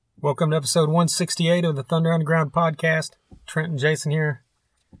Welcome to episode 168 of the Thunder Underground podcast. Trent and Jason here.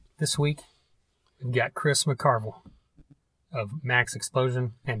 This week, we've got Chris McCarvill of Maxx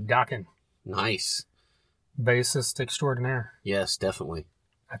Explosion and Dokken. Nice. Bassist extraordinaire. Yes, definitely.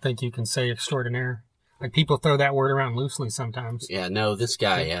 I think you can say extraordinaire. Like, people throw that word around loosely sometimes. Yeah, no, this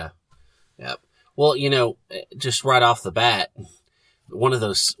guy, yeah. Yep. Well, just right off the bat, one of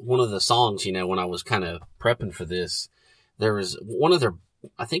the songs, when I was kind of prepping for this, there was one of their,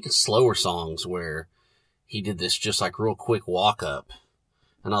 I think it's slower songs where he did this just like real quick walk up.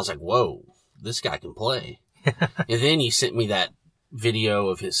 And I was like, whoa, this guy can play. And then you sent me that video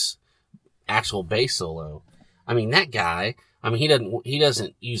of his actual bass solo. I mean, that guy, he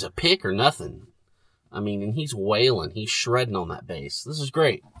doesn't use a pick or nothing. And he's wailing, he's shredding on that bass. This is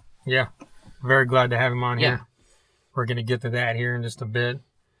great. Yeah. Very glad to have him on here. Yeah. We're going to get to that here in just a bit.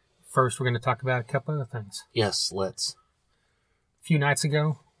 First, we're going to talk about a couple other things. Yes, let's. A few nights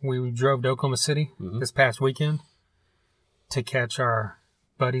ago, we drove to Oklahoma City this past weekend to catch our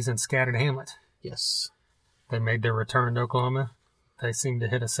buddies in Scattered Hamlet. Yes. They made their return to Oklahoma. They seem to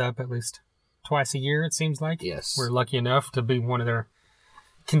hit us up at least twice a year, it seems like. Yes. We're lucky enough to be one of their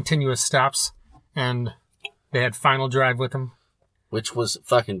continuous stops, and they had Final Drive with them. Which was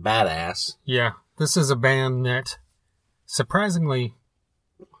fucking badass. Yeah. This is a band that, surprisingly,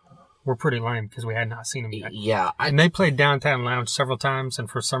 we're pretty lame because we had not seen them yet. Yeah. And they played Downtown Lounge several times, and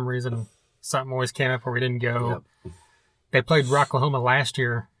for some reason, something always came up where we didn't go. Yep. They played Rocklahoma last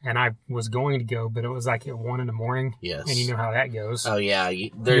year, and I was going to go, but it was like at 1 a.m. Yes. And you know how that goes. Oh yeah.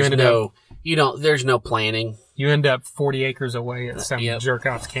 There's no planning. You end up 40 acres away at some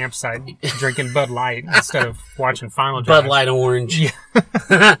jerk-off's campsite drinking Bud Light instead of watching Final Drive. Bud Light Orange.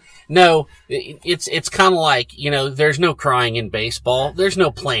 Yeah. No, it's kind of like, there's no crying in baseball. There's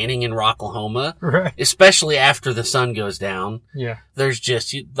no planning in Rocklahoma. Right. Especially after the sun goes down. Yeah. There's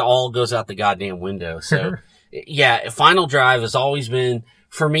just, all goes out the goddamn window. So, yeah, Final Drive has always been,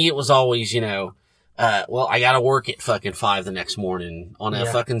 for me, it was always, I gotta work at fucking 5 the next morning on a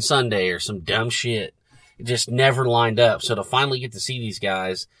fucking Sunday or some dumb shit. It just never lined up. So to finally get to see these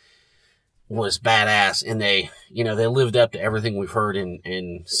guys was badass. And they lived up to everything we've heard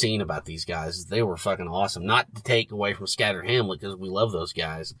and seen about these guys. They were fucking awesome. Not to take away from Scattered Hamlet because we love those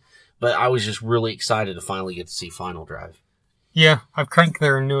guys, but I was just really excited to finally get to see Final Drive. Yeah. I've cranked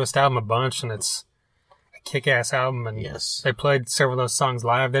their newest album a bunch, and it's a kick-ass album. And yes. They played several of those songs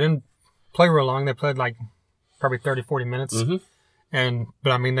live. They didn't play real long. They played like probably 30, 40 minutes. Mm-hmm.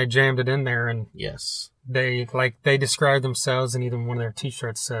 But they jammed it in there, and yes. They describe themselves, and even one of their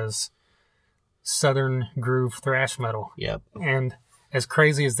t-shirts says Southern Groove Thrash Metal. Yep. And as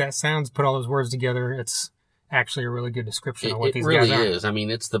crazy as that sounds, put all those words together, it's actually a really good description of what these really guys are. is.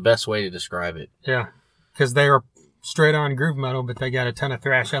 It's the best way to describe it. Yeah. Because they are straight on groove metal, but they got a ton of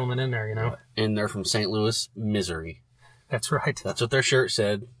thrash element in there, And they're from St. Louis, Missouri. That's right. That's what their shirt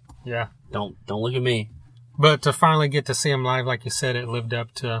said. Yeah. Don't look at me. But to finally get to see them live, like you said, it lived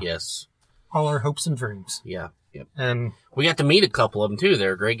up to all our hopes and dreams. Yeah. Yep. And we got to meet a couple of them too.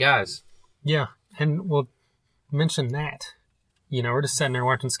 They're great guys. Yeah. And we'll mention that. We're just sitting there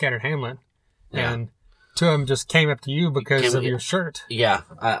watching Scattered Hamlet, and two of them just came up to you because of your shirt. Yeah.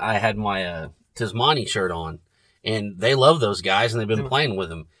 I had my Tismani shirt on, and they love those guys, and they've been playing with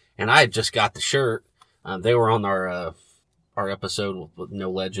them. And I had just got the shirt. They were on our episode with No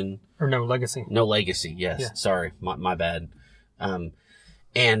Legend. Or No Legacy. No Legacy, yes. Yeah. Sorry, my bad.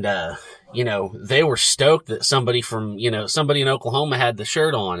 They were stoked that somebody in Oklahoma had the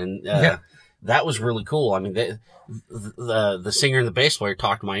shirt on, and that was really cool. The singer and the bass player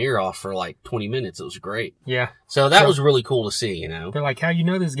talked my ear off for like 20 minutes. It was great. Yeah. So that was really cool to see, They're like, how you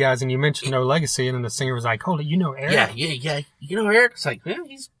know these guys? And you mentioned No Legacy, and then the singer was like, hold it, you know Eric? Yeah. You know Eric? It's like, yeah,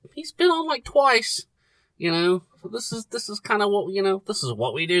 he's been on like twice, So this is kind of what, this is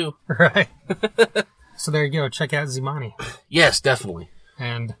what we do. Right. So there you go. Check out Zimani. Yes, definitely.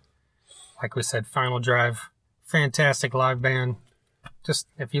 And like we said, Final Drive, fantastic live band. Just,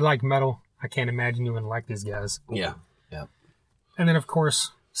 if you like metal, I can't imagine you wouldn't like these guys. Yeah. Yeah. And then, of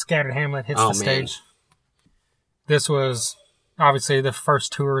course, Scattered Hamlet hits the stage. This was obviously the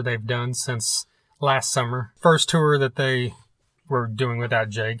first tour they've done since last summer. First tour that they were doing without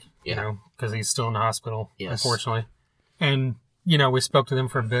Jake, because he's still in the hospital, unfortunately. And, we spoke to them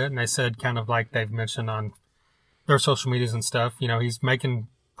for a bit, and they said kind of like they've mentioned on their social medias and stuff, he's making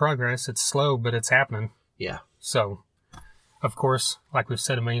progress. It's slow, but it's happening. Yeah. So, of course, like we've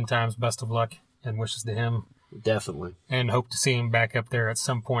said a million times, best of luck and wishes to him. Definitely. And hope to see him back up there at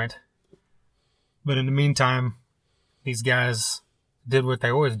some point. But in the meantime, these guys did what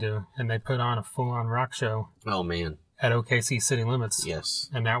they always do, and they put on a full-on rock show. Oh, man. at OKC City Limits. Yes.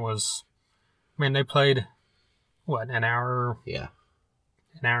 And that was, they played, an hour? Yeah.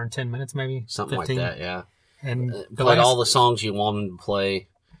 An hour and 10 minutes, maybe? Something 15. Like that, yeah. And played all the songs you wanted to play.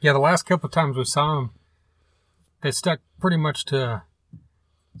 Yeah, the last couple of times we saw them, they stuck pretty much to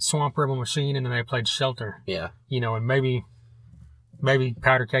Swamp Rebel Machine, and then they played Shelter. Yeah. And maybe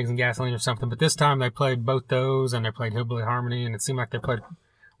Powder Kegs and Gasoline or something. But this time they played both those, and they played Hillbilly Harmony, and it seemed like they played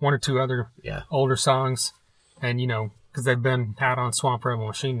one or two other older songs. And, because they've been out on Swamp Rebel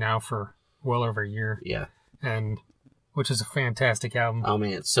Machine now for well over a year. Yeah. And which is a fantastic album. Oh,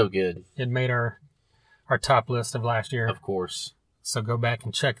 man, it's so good. It made our top list of last year. Of course. So go back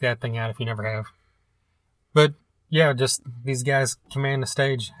and check that thing out if you never have. But, yeah, just these guys command the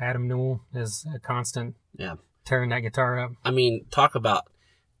stage. Adam Newell is a constant tearing that guitar up. I mean, talk about...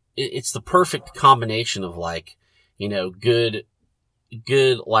 It's the perfect combination of, good,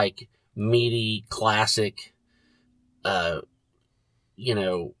 meaty, classic,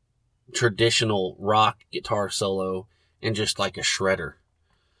 traditional rock guitar solo and just like a shredder.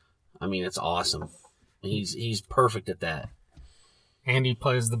 I mean, it's awesome. He's perfect at that. And he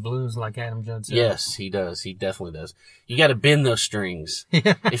plays the blues like Adam Judd said. Yes, he does. He definitely does. You got to bend those strings.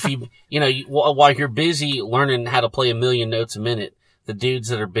 If while you're busy learning how to play 1,000,000 notes a minute, the dudes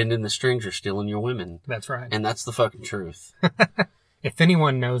that are bending the strings are stealing your women. That's right. And that's the fucking truth. If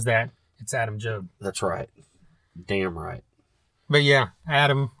anyone knows that, it's Adam Judd. That's right. Damn right. But yeah,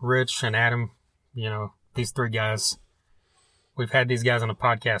 Adam, Rich, and Adam, these three guys, we've had these guys on the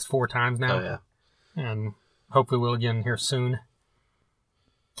podcast 4 times now. Oh, yeah. And hopefully we'll again here soon.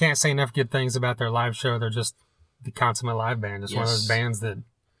 Can't say enough good things about their live show. They're just the consummate live band. Just one of those bands that,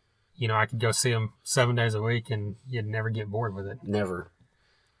 I could go see them 7 days a week and you'd never get bored with it. Never.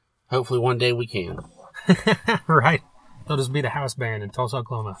 Hopefully one day we can. Right. They'll just be the house band in Tulsa,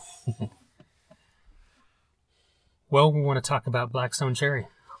 Oklahoma. Well, we want to talk about Blackstone Cherry.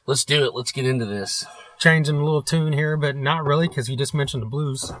 Let's do it. Let's get into this. Changing a little tune here, but not really because you just mentioned the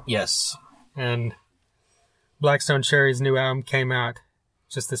blues. Yes. And Blackstone Cherry's new album came out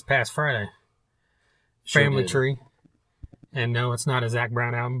just this past Friday. Sure Family did. Tree. And no, it's not a Zach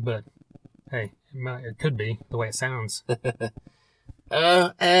Brown album, but hey, it could be the way it sounds.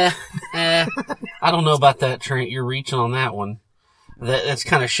 I don't know about that, Trent. You're reaching on that one. That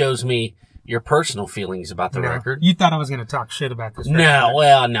kind of shows me your personal feelings about the record. You thought I was going to talk shit about this record.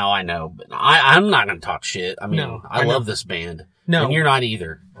 No, I know. But I'm not going to talk shit. I mean, I love this band. No. And you're not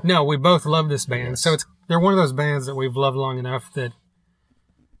either. No, we both love this band. Yes. So they're one of those bands that we've loved long enough that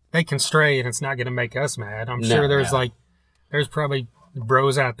they can stray and it's not going to make us mad. I'm sure there's probably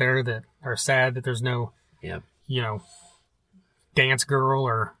bros out there that are sad that there's no, dance girl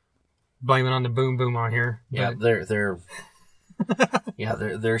or blaming on the boom boom on here. Yeah, they're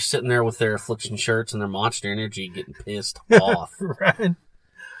they're sitting there with their Affliction shirts and their Monster Energy getting pissed off. Right.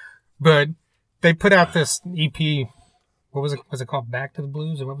 But they put out this EP. What was it? Was it called Back to the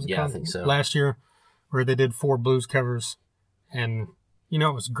Blues? Or what was it called? I think so. Last year, where they did 4 blues covers. And, it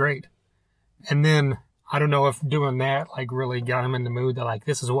was great. And then, I don't know if doing that, really got them in the mood that,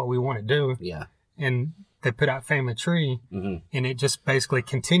 this is what we want to do. Yeah. And they put out Family Tree, and it just basically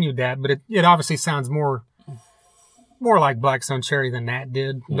continued that. But it obviously sounds more like Blackstone Cherry than that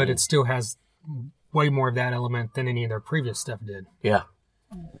did, but it still has way more of that element than any of their previous stuff did. Yeah.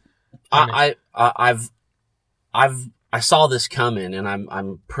 I saw this coming, and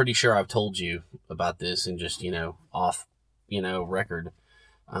I'm pretty sure I've told you about this and just, off, record.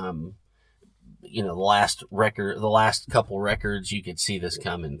 The last couple records, you could see this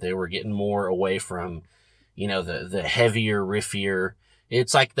coming. They were getting more away from, the heavier, riffier.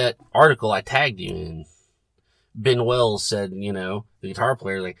 It's like that article I tagged you in. Ben Wells said, the guitar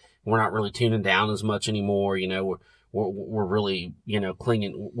player, we're not really tuning down as much anymore. We're really,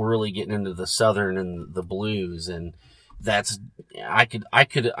 clinging, we're really getting into the Southern and the blues. And that's, I could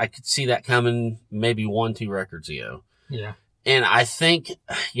see that coming maybe 1-2 records ago. Yeah. And I think,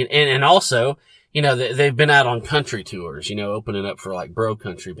 and also, they've been out on country tours, opening up for bro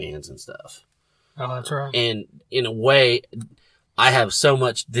country bands and stuff. Oh, that's right. And in a way, I have so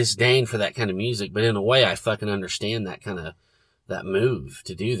much disdain for that kind of music, but in a way, I fucking understand that move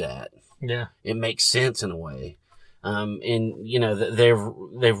to do that. Yeah. It makes sense in a way. And,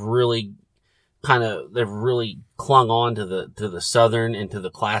 they've really clung on to the Southern and to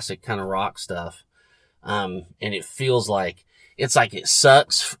the classic kind of rock stuff. And it feels like it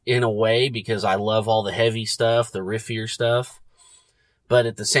sucks in a way because I love all the heavy stuff, the riffier stuff. But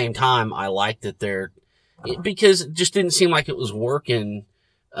at the same time, I like that because it just didn't seem like it was working,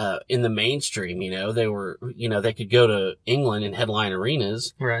 in the mainstream, they were, they could go to England and headline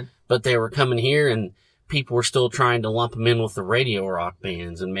arenas. Right. But they were coming here and people were still trying to lump him in with the radio rock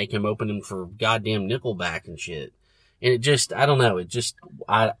bands and make him open them for goddamn Nickelback and shit. And it just, I don't know. It just,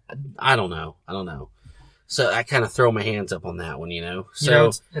 I don't know. So I kind of throw my hands up on that one, you know.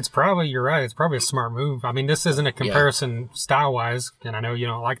 So it's probably, you're right. It's probably a smart move. I mean, this isn't a comparison style wise, and I know you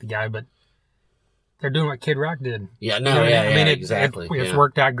don't like the guy, but they're doing what Kid Rock did. Yeah, no, exactly. It's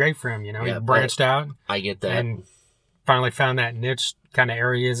worked out great for him, you know. He branched out. I get that. And finally found that niche kind of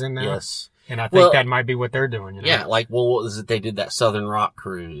areas in there. Yes. And I think that might be what they're doing, you know. Yeah, like, well, what was it? They did that Southern Rock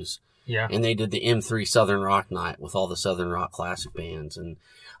cruise. Yeah. And they did the M3 Southern Rock night with all the Southern Rock classic bands. And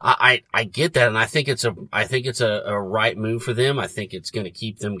I get that. And I think it's a right move for them. I think it's going to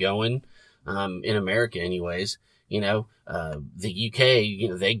keep them going, in America anyways. You know, the UK, you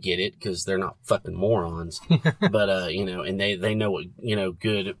know, they get it because they're not fucking morons. But, you know, and they know what, you know,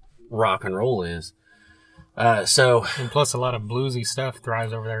 good rock and roll is. And plus a lot of bluesy stuff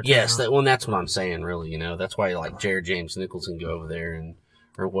thrives over there too. Yes, that's what I'm saying, really, you know. That's why like Jared James Nichols can go over there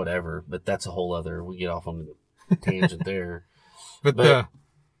or whatever, but that's a whole other, we get off on the tangent there. But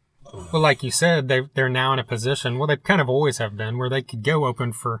like you said, they're now in a position, well, they kind of always have been, where they could go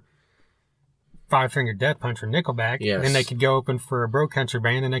open for Five Finger Death Punch or Nickelback, and then they could go open for a bro country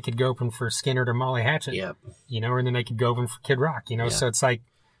band, and they could go open for Skinner or Molly Hatchet, you know, and then they could go open for Kid Rock, you know, so it's like,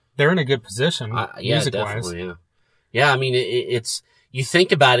 they're in a good position, music-wise. Yeah, I mean, it's, you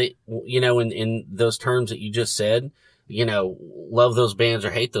think about it, you know, in those terms that you just said, you know, love those bands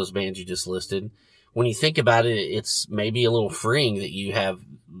or hate those bands you just listed. When you think about it, it's maybe a little freeing that you have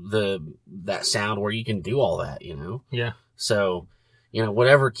that sound where you can do all that, you know? Yeah. So, you know,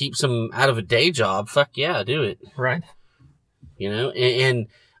 whatever keeps them out of a day job, fuck yeah, do it. Right. You know, and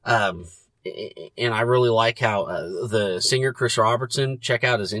I really like how the singer Chris Robertson, check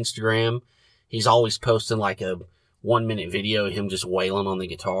out his Instagram. He's always posting like a 1-minute video of him just wailing on the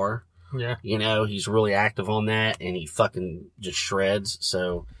guitar. Yeah. You know, he's really active on that, and he fucking just shreds.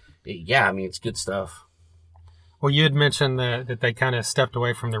 So, yeah, I mean, it's good stuff. Well, you had mentioned that they kind of stepped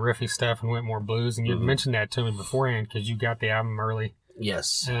away from the riffy stuff and went more blues, and you had mentioned that to me beforehand because you got the album early.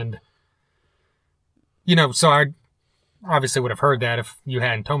 Yes. And, you know, so I obviously would have heard that if you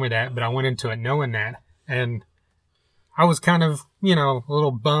hadn't told me that, but I went into it knowing that. And I was kind of, you know, a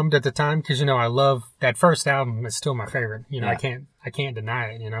little bummed at the time because, you know, I love that first album. It's still my favorite. You know, I can't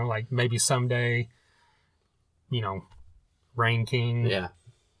deny it, you know, like maybe someday, you know, Rain King,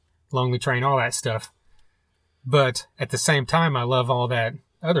 Lonely Train, all that stuff. But at the same time, I love all that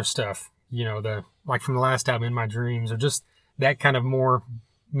other stuff, you know, like from the last album, In My Dreams, or just that kind of more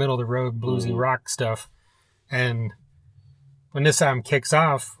middle of the road bluesy rock stuff. And when this album kicks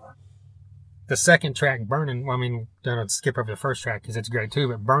off, the second track, Burnin', well, I mean, don't skip over the first track because it's great too,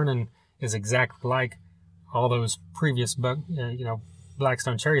 but Burnin' is exactly like all those previous, you know,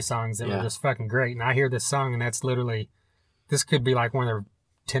 Blackstone Cherry songs that were just fucking great. And I hear this song, and that's literally, this could be like one of their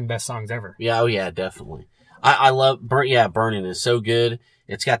 10 best songs ever. Yeah, oh yeah, definitely. I love, Burnin' is so good.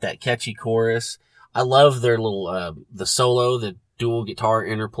 It's got that catchy chorus. I love their little, the solo, the dual guitar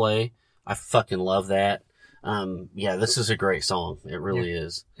interplay. I fucking love that. Yeah, this is a great song. It really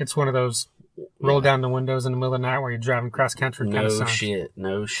is. It's one of those roll down the windows in the middle of the night while you're driving cross country kind of songs.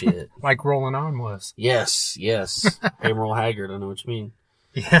 No shit. Like Rolling On was. Yes. Hey, Merle Haggard, I know what you mean.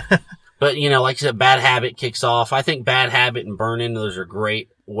 Yeah. But, you know, like I said, Bad Habit kicks off. I think Bad Habit and Burnin', those are great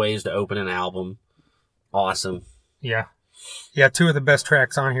ways to open an album. Awesome. Yeah. Yeah, two of the best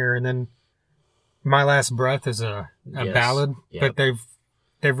tracks on here. And then My Last Breath is a ballad, but they've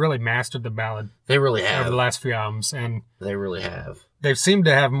really mastered the ballad. They really have. Over the last few albums. And they really have. They've seemed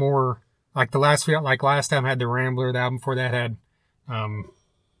to have more, like the last few, like last time had The Rambler, the album before that had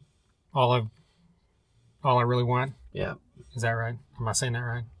All I Really Want. Yeah. Is that right? Am I saying that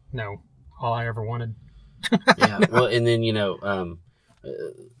right? No. All I Ever Wanted. Yeah. Well, and then, you know,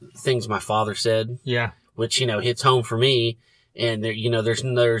 Things My Father Said. Yeah. Which, you know, hits home for me. And there, you know, there's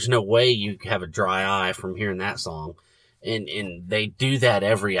no way you have a dry eye from hearing that song. And they do that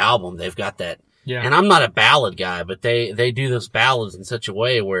every album. They've got that. Yeah. And I'm not a ballad guy, but they do those ballads in such a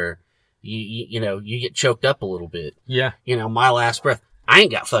way where you know, you get choked up a little bit. Yeah. You know, My Last Breath. I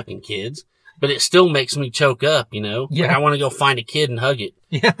ain't got fucking kids, but it still makes me choke up, you know? Yeah. Like I want to go find a kid and hug it.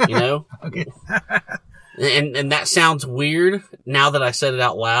 Yeah. You know? Okay. And that sounds weird now that I said it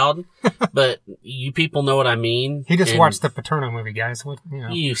out loud, but you people know what I mean. He just watched the Paterno movie, guys. What, you know.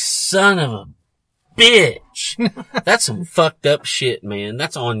 You son of a bitch. That's some fucked up shit, man.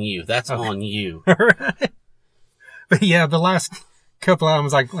 That's on you. That's on you. Right. But yeah, the last couple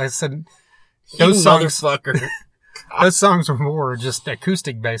albums, like I said, those motherfucker. Those songs were more just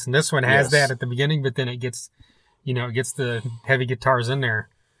acoustic based, and this one has that at the beginning, but then it gets the heavy guitars in there.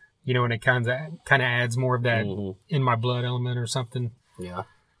 and it kind of adds more of that in my blood element or something. Yeah.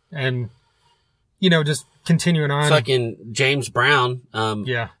 And, just continuing on. Fucking James Brown.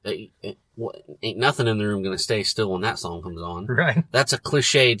 Yeah. Ain't nothing in the room going to stay still when that song comes on. Right. That's a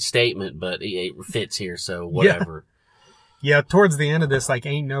cliched statement, but it fits here, so whatever. Yeah, towards the end of this, like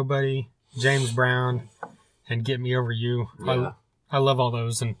Ain't Nobody, James Brown, and Get Me Over You. Yeah. I love all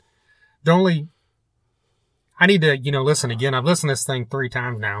those. And I need to, listen again. I've listened to this thing 3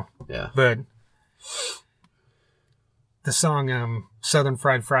 times now. Yeah. But the song Southern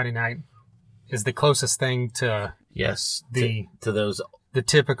Fried Friday Night is the closest thing to to those the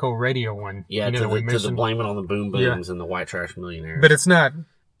typical radio one. Yeah, to the Blame It on the Boom Booms and the White Trash Millionaires. But it's not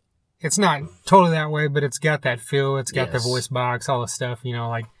totally that way, but it's got that feel. It's got the voice box, all the stuff,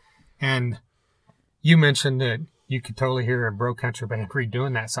 and you mentioned that you could totally hear a bro country band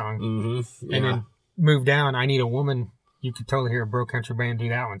redoing that song. Mm-hmm. Yeah. And then Move Down, I Need a Woman, you could totally hear a bro country band do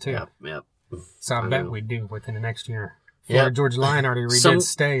that one too. Yep. So I bet we do within the next year. Florida Georgia Line already redid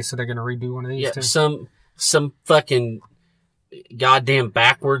Stay, so they're going to redo one of these too. Some fucking goddamn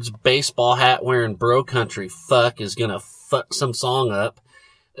backwards baseball hat wearing bro country fuck is going to fuck some song up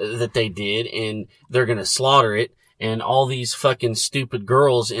that they did, and they're going to slaughter it. And all these fucking stupid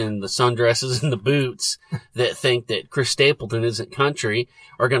girls in the sundresses and the boots that think that Chris Stapleton isn't country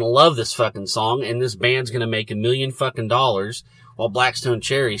are going to love this fucking song, and this band's going to make $1 million fucking dollars while Blackstone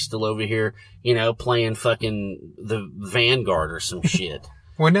Cherry's still over here, playing fucking the Vanguard or some shit.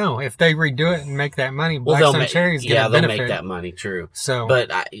 Well, no, if they redo it and make that money, Blackstone Cherry's going to benefit. Yeah, they'll make that money, true. So,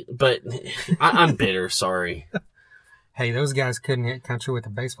 but I'm bitter, sorry. Hey, those guys couldn't hit country with a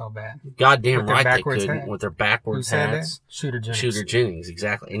baseball bat. Goddamn right they couldn't with their backwards hats. Shooter Jennings. Shooter Jennings,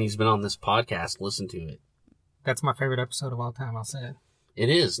 exactly. And he's been on this podcast. Listen to it. That's my favorite episode of all time, I'll say it. It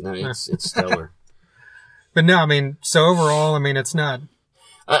is. No, it's stellar. But no, so overall, it's not...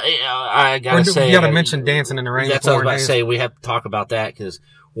 I gotta say... You gotta mention Dancing in the Rain. That's what I was about to say. We have to talk about that because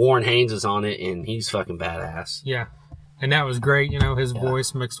Warren Haynes is on it and he's fucking badass. Yeah. And that was great. His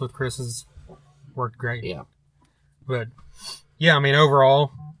voice mixed with Chris's worked great. Yeah. But, yeah,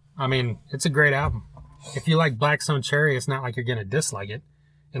 overall, it's a great album. If you like Blackstone Cherry, it's not like you're going to dislike it,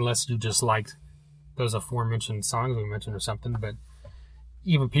 unless you just liked those aforementioned songs we mentioned or something. But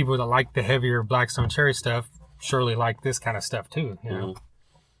even people that like the heavier Blackstone Cherry stuff surely like this kind of stuff, too.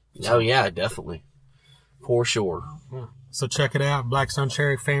 Oh, yeah, definitely. For sure. Yeah. So check it out, Blackstone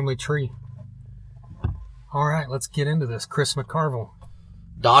Cherry Family Tree. All right, let's get into this. Chris McCarvill.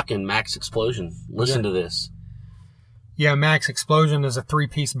 Dokken, Maxx Explosion. Listen to this. Yeah, Maxx Explosion is a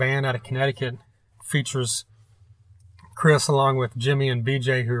 3-piece band out of Connecticut. Features Chris along with Jimmy and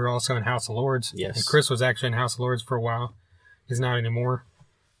BJ, who are also in House of Lords. Yes. And Chris was actually in House of Lords for a while. He's not anymore.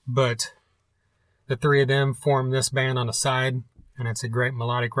 But the 3 of them form this band on the side, and it's a great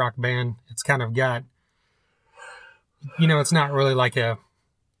melodic rock band. It's kind of got, it's not really like a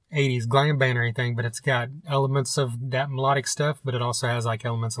 80s glam band or anything, but it's got elements of that melodic stuff, but it also has like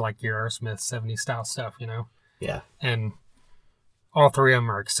elements of like your Aerosmith 70s style stuff, Yeah. And all 3 of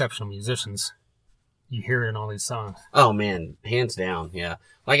them are exceptional musicians. You hear it in all these songs. Oh, man. Hands down, yeah.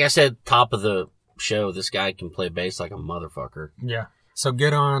 Like I said, top of the show, this guy can play bass like a motherfucker. Yeah. So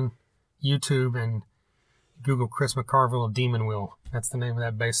get on YouTube and Google Chris McCarvill Demon Wheel. That's the name of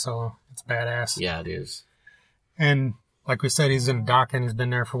that bass solo. It's badass. Yeah, it is. And like we said, he's in Dokken. He's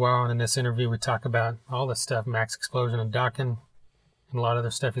been there for a while. And in this interview, we talk about all this stuff, Maxx Explosion and Dokken, and a lot of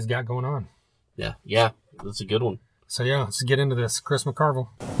other stuff he's got going on. Yeah. That's a good one. So, yeah, let's get into this. Chris McCarvill.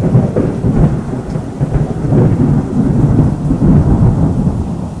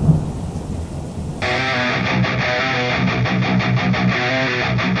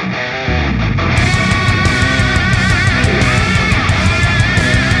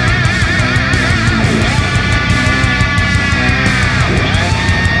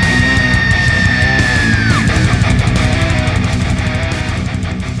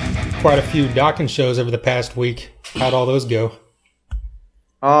 Quite a few Dokken shows over the past week. How'd all those go?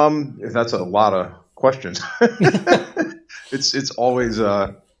 That's a lot of questions. It's always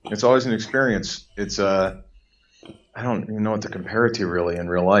an experience. It's I don't even know what to compare it to really in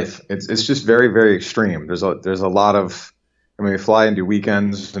real life. It's just very, very extreme. There's a lot of, we fly and do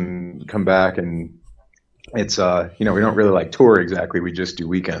weekends and come back, and it's we don't really like tour exactly. We just do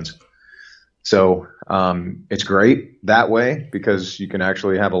weekends. So it's great that way because you can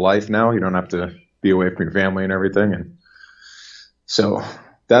actually have a life now. You don't have to be away from your family and everything. And so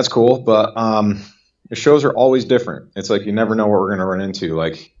that's cool. But the shows are always different. It's like you never know what we're going to run into.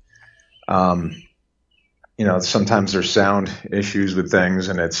 Like, sometimes there's sound issues with things,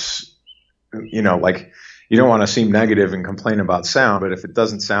 and it's, like you don't want to seem negative and complain about sound, but if it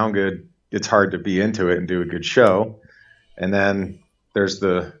doesn't sound good, it's hard to be into it and do a good show. And then there's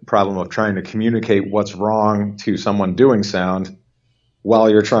the problem of trying to communicate what's wrong to someone doing sound while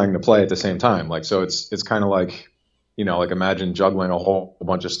you're trying to play at the same time. Like, so it's kind of like, like imagine juggling a whole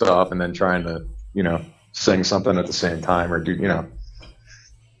bunch of stuff and then trying to, sing something at the same time or do,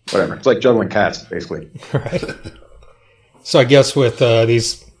 whatever. It's like juggling cats, basically. Right. So I guess with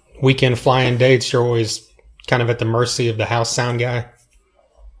these weekend flying dates, you're always kind of at the mercy of the house sound guy.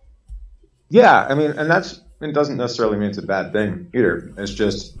 Yeah, I mean, and it doesn't necessarily mean it's a bad thing either. It's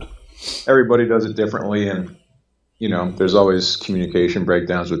just everybody does it differently, and there's always communication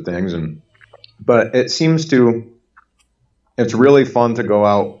breakdowns with things, but it seems it's really fun to go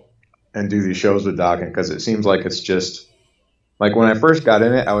out and do these shows with Dokken because it seems like it's just like when I first got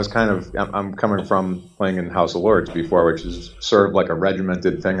in it, I was I'm coming from playing in House of Lords before, which is sort of like a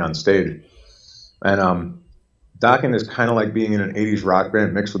regimented thing on stage, and Dokken is kind of like being in an 80s rock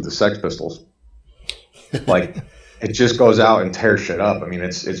band mixed with the Sex Pistols. Like, it just goes out and tears shit up. I mean,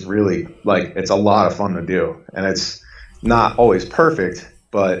 it's really, like, it's a lot of fun to do. And it's not always perfect,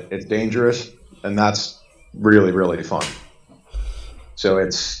 but it's dangerous, and that's really, really fun. So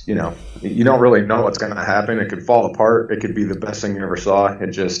it's, you don't really know what's going to happen. It could fall apart. It could be the best thing you ever saw. It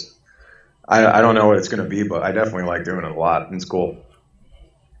just, I don't know what it's going to be, but I definitely like doing it a lot. It's cool.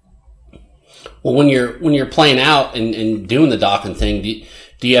 Well, when you're playing out and doing the Dokken thing,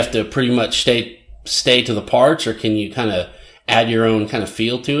 do you have to pretty much stay to the parts, or can you kind of add your own kind of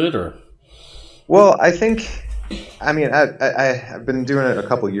feel to it? Or well, I've been doing it a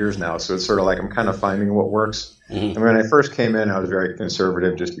couple of years now, so it's sort of like I'm kind of finding what works. Mm-hmm. I mean, when I first came in, I was very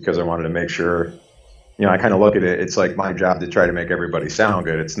conservative just because I wanted to make sure, I kind of look at it, it's like my job to try to make everybody sound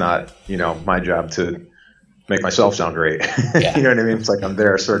good. It's not, my job to make myself sound great. Yeah. You know what I mean? It's like I'm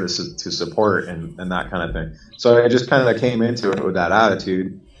there sort of to support and that kind of thing. So I just kind of came into it with that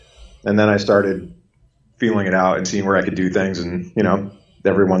attitude. And then I started feeling it out and seeing where I could do things. And,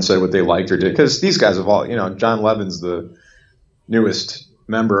 everyone said what they liked or did. Because these guys have all, John Levin's the newest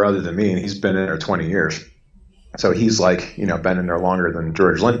member other than me, and he's been in there 20 years. So he's like, been in there longer than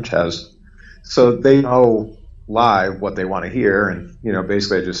George Lynch has. So they know live what they want to hear. And,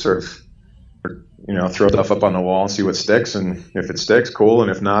 basically I just sort of, throw stuff up on the wall and see what sticks. And if it sticks, cool.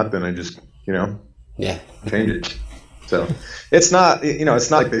 And if not, then I just, change it. So it's not,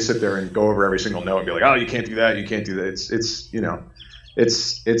 it's not like they sit there and go over every single note and be like, oh, you can't do that. You can't do that.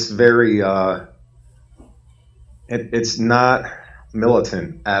 It's very, it's not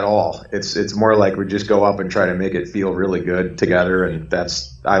militant at all. It's more like we just go up and try to make it feel really good together. And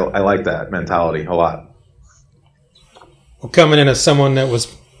I like that mentality a lot. Well, coming in as someone that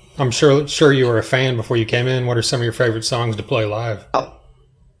was, I'm sure you were a fan before you came in. What are some of your favorite songs to play live?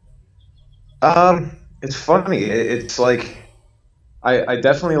 It's funny. It's like I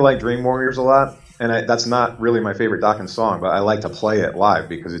definitely like Dream Warriors a lot, and that's not really my favorite Dokken song, but I like to play it live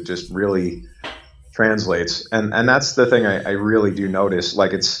because it just really translates. And that's the thing I really do notice.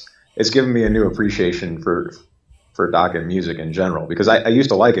 Like it's given me a new appreciation for Dokken music in general, because I used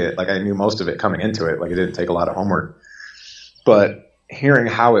to like it. Like I knew most of it coming into it. Like it didn't take a lot of homework, but hearing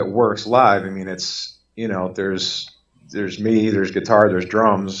how it works live, I mean, it's there's me, there's guitar, there's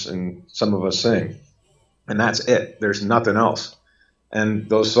drums, and some of us sing. And that's it. There's nothing else. And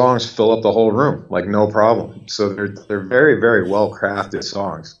those songs fill up the whole room, like no problem. So they're very, very well crafted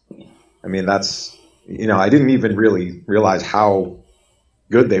songs. I mean, that's, I didn't even really realize how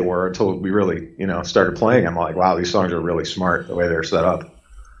good they were until we really, started playing. I'm like, wow, these songs are really smart the way they're set up.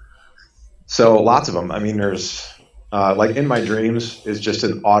 So lots of them. I mean, there's like In My Dreams is just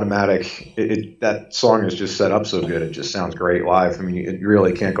an automatic, that song is just set up so good. It just sounds great live. I mean, you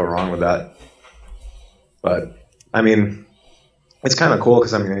really can't go wrong with that. But I mean, it's kind of cool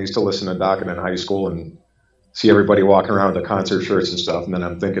because I used to listen to Dokken in high school and see everybody walking around with the concert shirts and stuff, and then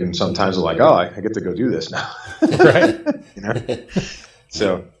I'm thinking sometimes I'm like, oh, I get to go do this now, right?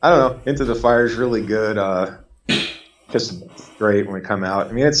 So I don't know. Into the Fire is really good. Just great when we come out.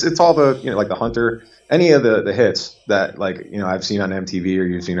 I mean, it's all the like the Hunter, any of the hits that I've seen on MTV or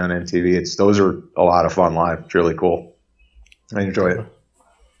you've seen on MTV. Those are a lot of fun live. It's really cool. I enjoy it.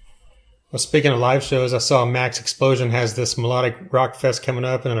 Well, speaking of live shows, I saw Maxx Explosion has this melodic rock fest coming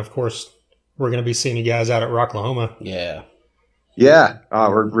up, and of course, we're going to be seeing you guys out at Rocklahoma. Yeah. Yeah,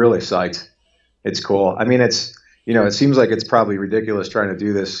 we're really psyched. It's cool. I mean, it's it seems like it's probably ridiculous trying to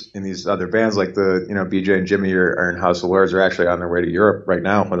do this in these other bands, like the BJ and Jimmy are in House of Lords. They're actually on their way to Europe right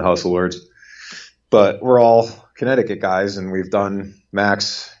now with House of Lords. But we're all Connecticut guys, and we've done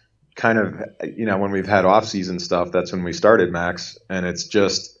Maxx kind of when we've had off-season stuff. That's when we started Maxx, and it's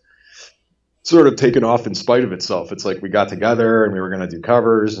just. sort of taken off in spite of itself. It's like we got together and we were going to do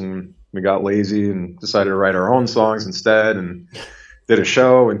covers, and we got lazy and decided to write our own songs instead, and did a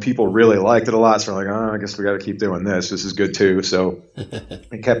show, and people really liked it a lot. So we're like, oh, I guess we got to keep doing this. This is good too. So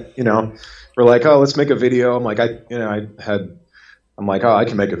we kept, we're like, oh, let's make a video. I'm like, I'm like, oh, I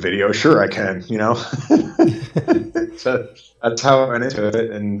can make a video. Sure, I can, So that's how I went into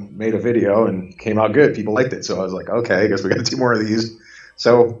it and made a video, and came out good. People liked it. So I was like, okay, I guess we got to do more of these.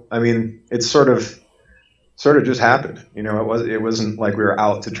 So, I mean, it's sort of just happened. It wasn't like we were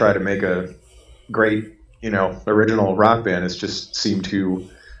out to try to make a great, original rock band. It's just seemed to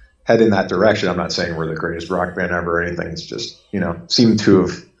head in that direction. I'm not saying we're the greatest rock band ever or anything. It's just, seemed to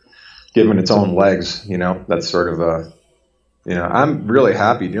have given its own legs. That's sort of I'm really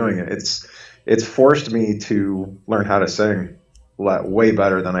happy doing it. It's forced me to learn how to sing way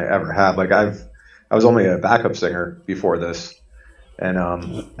better than I ever have. Like I was only a backup singer before this, and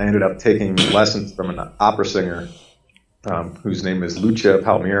I ended up taking lessons from an opera singer whose name is Lucia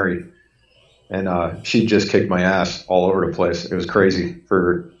Palmieri, and she just kicked my ass all over the place. It was crazy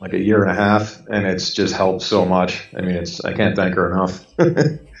for like a year and a half, and it's just helped so much. I mean, I can't thank her enough.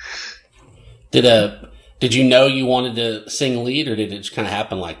 Did you know you wanted to sing lead, or did it just kind of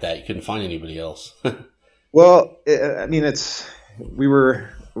happen like that? You couldn't find anybody else. Well, we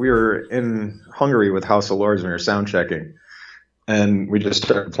were in Hungary with House of Lords, and we were sound checking, and we just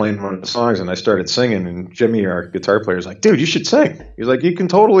started playing one of the songs, and I started singing, and Jimmy, our guitar player, is like, dude, you should sing. He's like, you can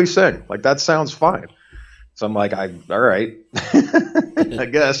totally sing. Like, that sounds fine. So I'm like, all right. I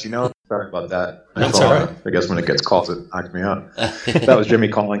guess, sorry about that. That's all right. I guess when it gets calls, it knocks me out. That was Jimmy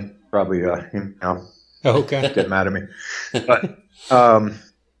calling, probably, Okay. Get mad at me. But,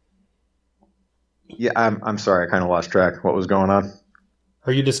 yeah, I'm sorry. I kind of lost track. What was going on?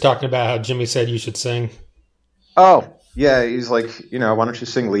 Are you just talking about how Jimmy said you should sing? Oh, yeah. He's like, why don't you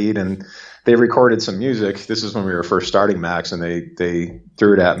sing lead? And they recorded some music. This is when we were first starting Maxx, and they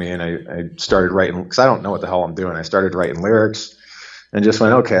threw it at me, and I started writing, because I don't know what the hell I'm doing. I started writing lyrics and just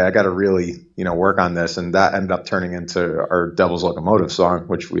went, okay, I got to really, work on this. And that ended up turning into our Devil's Locomotive song,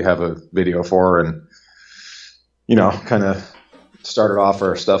 which we have a video for, and kind of started off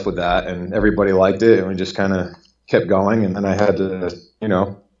our stuff with that, and everybody liked it, and we just kind of kept going. And then I had to,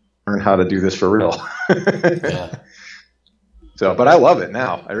 learn how to do this for real. Yeah. So, but I love it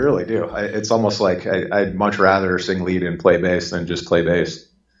now. I really do. It's almost like I'd much rather sing lead and play bass than just play bass.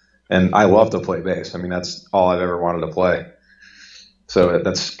 And I love to play bass. I mean, that's all I've ever wanted to play. So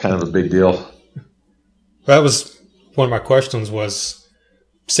that's kind of a big deal. That was one of my questions, was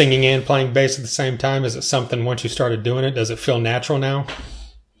singing and playing bass at the same time. Is it something, once you started doing it, does it feel natural now?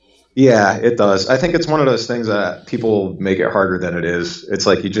 Yeah, it does. I think it's one of those things that people make it harder than it is. It's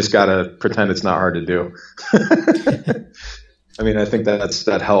like you just got to pretend it's not hard to do. I mean, I think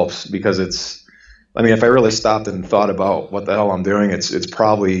that helps, because if I really stopped and thought about what the hell I'm doing, it's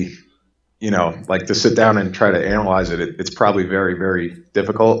probably, like to sit down and try to analyze it, it's probably very, very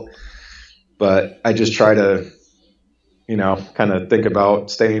difficult. But I just try to, kind of think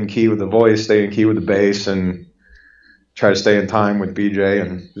about stay in key with the voice, stay in key with the bass, and try to stay in time with BJ,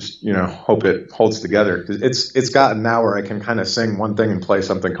 and just, hope it holds together. It's gotten now where I can kind of sing one thing and play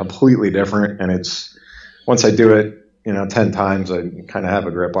something completely different. And once I do it, 10 times, I kind of have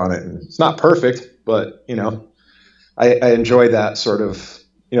a grip on it. And it's not perfect, but, I enjoy that sort of,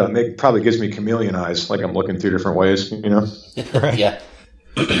 it probably gives me chameleon eyes, like I'm looking through different ways, Right. Yeah.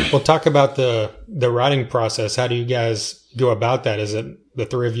 Well, talk about the writing process. How do you guys go about that? Is it the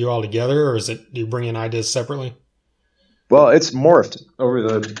three of you all together, or do you bring in ideas separately? Well, it's morphed over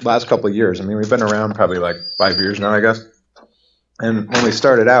the last couple of years. I mean, we've been around probably like 5 years now, I guess. And when we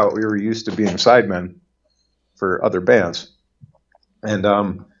started out, we were used to being sidemen for other bands. And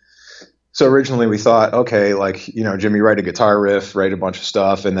so originally we thought, okay, like, Jimmy, write a guitar riff, write a bunch of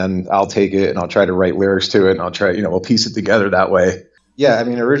stuff, and then I'll take it and I'll try to write lyrics to it, and I'll try, we'll piece it together that way. Yeah, I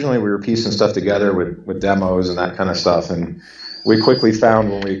mean, originally we were piecing stuff together with demos and that kind of stuff, and we quickly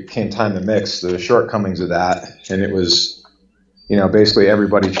found when we came time to mix the shortcomings of that, and it was, basically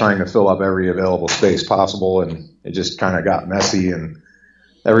everybody trying to fill up every available space possible, and it just kind of got messy, and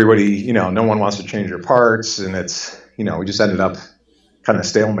everybody, no one wants to change their parts, and it's, we just ended up kind of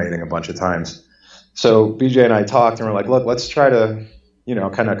stalemating a bunch of times. So BJ and I talked, and we're like, look, let's try to,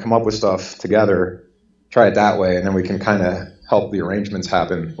 kind of come up with stuff together, try it that way, and then we can kind of help the arrangements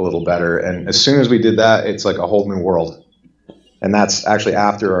happen a little better. And as soon as we did that, it's like a whole new world. And that's actually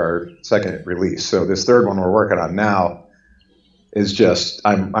after our second release. So this third one we're working on now is just,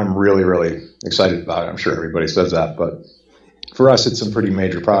 I'm really, really excited about it. I'm sure everybody says that, but for us, it's some pretty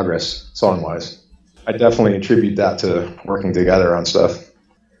major progress song-wise. I definitely attribute that to working together on stuff.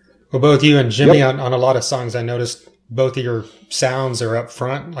 Well, both you and Jimmy on a lot of songs, I noticed both of your sounds are up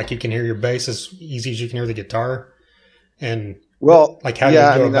front. Like you can hear your bass as easy as you can hear the guitar. And like how do you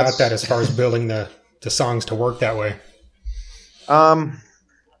go about that as far as building the songs to work that way?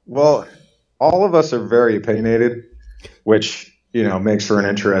 Well, all of us are very opinionated, which, makes for an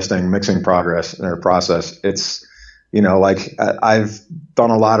interesting mixing process. It's, like I've done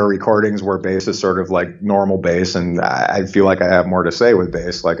a lot of recordings where bass is sort of like normal bass, and I feel like I have more to say with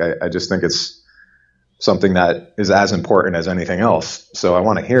bass. Like I just think it's something that is as important as anything else. So I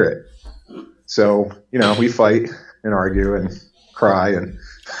want to hear it. So, we fight and argue and cry and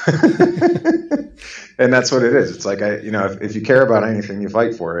and that's what it is. It's like, if you care about anything, you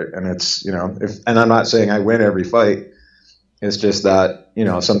fight for it. And it's, and I'm not saying I win every fight. It's just that,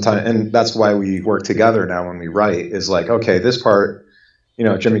 sometimes, and that's why we work together now when we write, is like, okay, this part,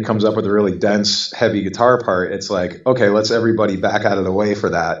 Jimmy comes up with a really dense, heavy guitar part. It's like, okay, let's everybody back out of the way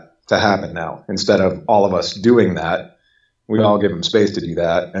for that to happen now. Instead of all of us doing that, we all give him space to do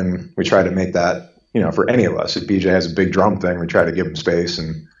that. And we try to make that, for any of us. If BJ has a big drum thing, we try to give him space.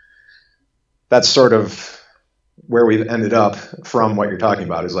 And that's sort of where we've ended up from what you're talking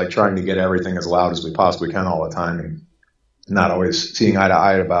about, is like trying to get everything as loud as we possibly can all the time and not always seeing eye to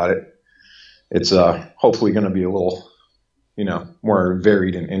eye about it. It's hopefully going to be a little, more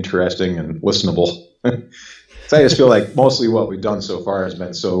varied and interesting and listenable. So I just feel like mostly what we've done so far has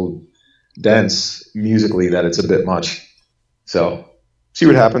been so dense musically that it's a bit much. So see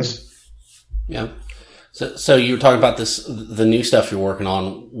what happens. Yeah. So you were talking about the new stuff you're working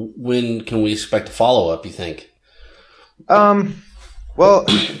on. When can we expect a follow up, you think? Well,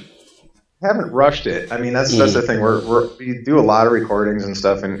 haven't rushed it. I mean, that's the thing. We do a lot of recordings and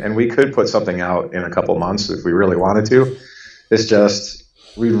stuff, and we could put something out in a couple months if we really wanted to. It's just,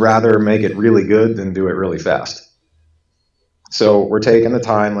 we'd rather make it really good than do it really fast. So we're taking the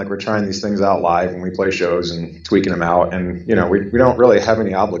time, like we're trying these things out live when we play shows and tweaking them out. And, we don't really have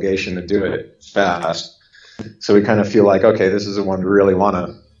any obligation to do it fast. So we kind of feel like, okay, this is the one we really want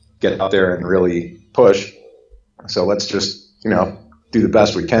to get out there and really push. So let's just, do the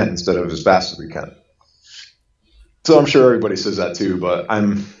best we can instead of as fast as we can. So I'm sure everybody says that too, but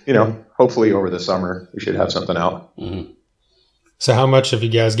I'm, hopefully over the summer we should have something out. Mm-hmm. So how much have you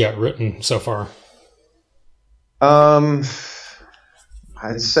guys got written so far? I'd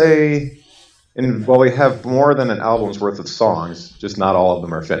say, we have more than an album's worth of songs, just not all of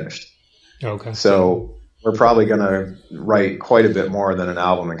them are finished. Okay. So we're probably going to write quite a bit more than an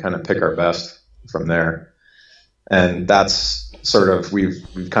album and kind of pick our best from there. And that's sort of, we've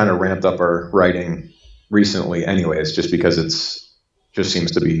kind of ramped up our writing recently anyways, just because just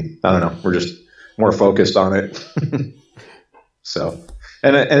seems to be, I don't know, we're just more focused on it. So,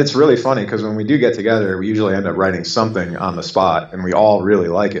 and it's really funny because when we do get together, we usually end up writing something on the spot and we all really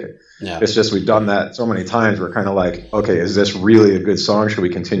like it. Yeah. It's just, we've done that so many times. We're kind of like, okay, is this really a good song? Should we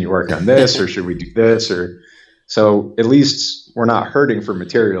continue working on this or should we do this? So at least we're not hurting for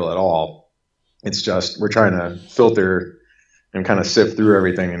material at all. It's just, we're trying to filter and kind of sift through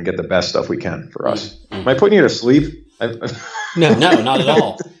everything and get the best stuff we can for us. Am I putting you to sleep? No, not at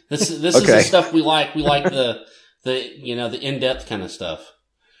all. This okay. Is the stuff we like. We like the in-depth kind of stuff.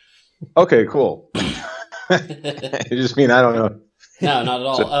 Okay, cool. You just mean, I don't know. No, not at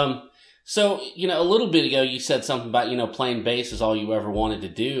all. So, a little bit ago you said something about, playing bass is all you ever wanted to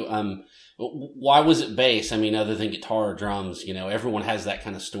do. Why was it bass? I mean, other than guitar or drums, everyone has that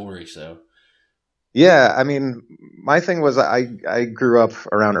kind of story, so. Yeah, I mean, my thing was I grew up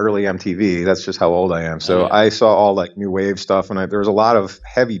around early MTV. That's just how old I am. So I saw all like new wave stuff, and there was a lot of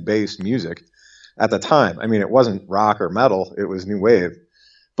heavy bass music at the time. I mean, it wasn't rock or metal; it was new wave,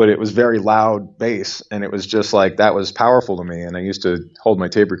 but it was very loud bass, and it was just like, that was powerful to me. And I used to hold my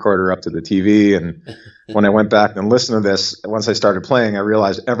tape recorder up to the TV, and when I went back and listened to this, once I started playing, I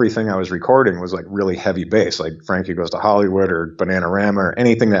realized everything I was recording was like really heavy bass, like Frankie Goes to Hollywood or Bananarama or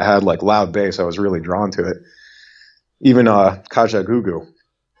anything that had like loud bass. I was really drawn to it. Even Kaja Gugu,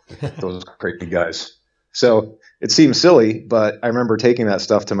 those crazy guys. So it seems silly, but I remember taking that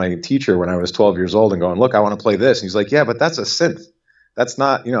stuff to my teacher when I was 12 years old and going, look, I want to play this. And he's like, yeah, but that's a synth. That's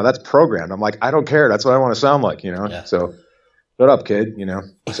not, that's programmed. I'm like, I don't care. That's what I want to sound like, Yeah. So shut up, kid,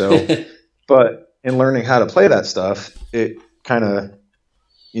 So, but in learning how to play that stuff, it kind of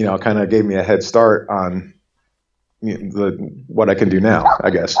gave me a head start on what I can do now, I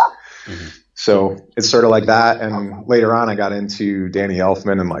guess. Mm-hmm. So it's sort of like that. And later on, I got into Danny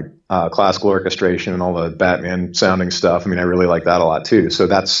Elfman and like classical orchestration and all the Batman sounding stuff. I mean, I really like that a lot too. So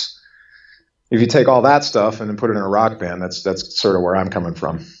if you take all that stuff and then put it in a rock band, that's sort of where I'm coming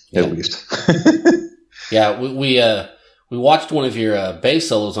from, at least. Yeah, we We watched one of your bass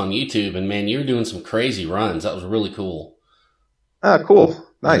solos on YouTube, and man, you're doing some crazy runs. That was really cool. Cool.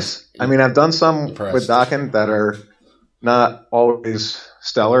 Nice. I mean, I've done some Impressed. with Dokken that are not always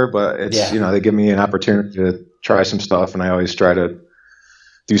stellar, but it's, they give me an opportunity to try some stuff, and I always try to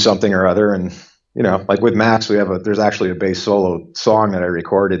do something or other. And, like with Maxx, there's actually a bass solo song that I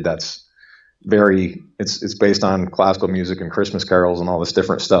recorded that's it's based on classical music and Christmas carols and all this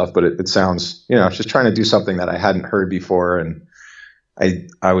different stuff, but it sounds, just trying to do something that I hadn't heard before. And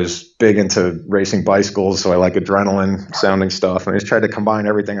I was big into racing bicycles, so I like adrenaline sounding stuff, and I just tried to combine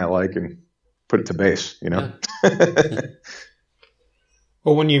everything I like and put it to bass,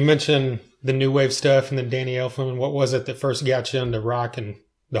 Well, when you mentioned the new wave stuff and the Danny Elfman, what was it that first got you into rock and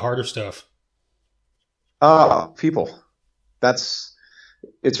the harder stuff? People.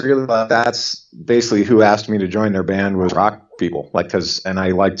 It's really that's basically who asked me to join their band was rock people, and I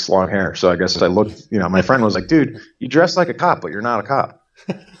liked long hair, so I guess I looked. My friend was like, "Dude, you dress like a cop, but you're not a cop."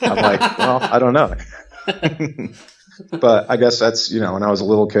 I'm like, "Well, I don't know," but I guess that's when I was a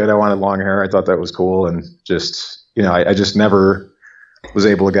little kid, I wanted long hair. I thought that was cool, and just I just never was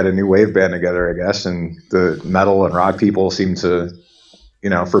able to get a new wave band together, I guess, and the metal and rock people seem to,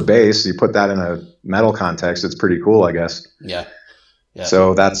 for bass, you put that in a metal context, it's pretty cool, I guess. Yeah. Yeah.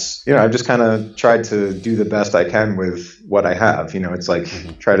 So that's, I've just kind of tried to do the best I can with what I have. It's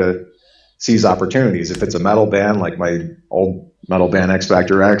like try to seize opportunities. If it's a metal band, like my old metal band X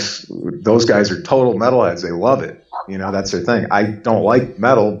Factor X, those guys are total metalheads. They love it. That's their thing. I don't like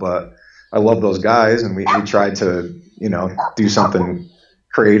metal, but I love those guys. And we tried to, do something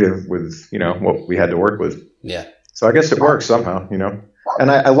creative with, what we had to work with. Yeah. So I guess it works somehow,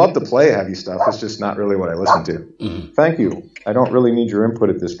 And I love to play heavy stuff. It's just not really what I listen to. Mm-hmm. Thank you. I don't really need your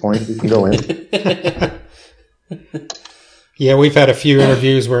input at this point. You can go in. Yeah, we've had a few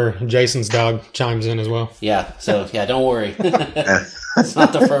interviews where Jason's dog chimes in as well. Yeah, so don't worry. It's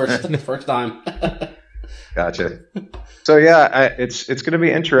not the first time. Gotcha. So it's going to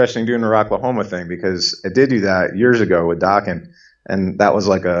be interesting doing the Rocklahoma thing, because I did do that years ago with Dokken, and that was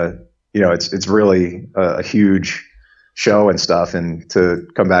like it's really a huge show and stuff, and to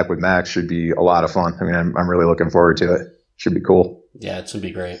come back with Maxx should be a lot of fun. I mean, I'm really looking forward to it. Should be cool. Yeah, it's gonna be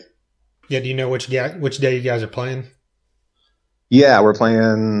great. Yeah, do you know which day you guys are playing? Yeah, we're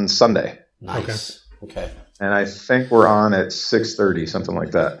playing Sunday. Nice. Okay. And I think we're on at 6:30, something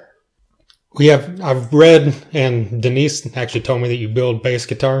like that. I've read, and Denise actually told me that you build bass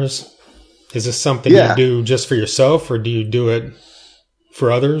guitars. Is this something you do just for yourself, or do you do it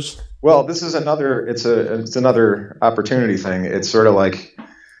for others? Well, this is it's another opportunity thing. It's sort of like,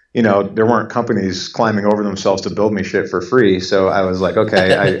 there weren't companies climbing over themselves to build me shit for free. So I was like,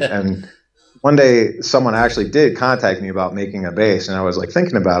 okay. And one day someone actually did contact me about making a bass, and I was like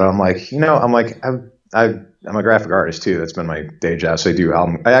thinking about it. I'm a graphic artist too. That's been my day job. So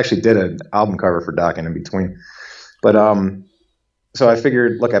I actually did an album cover for Dokken in between. But, so I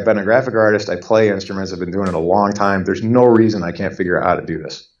figured, look, I've been a graphic artist. I play instruments. I've been doing it a long time. There's no reason I can't figure out how to do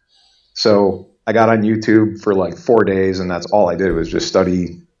this. So I got on YouTube for like 4 days, and that's all I did was just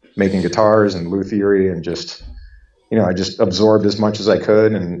study making guitars and lute theory, and just, I just absorbed as much as I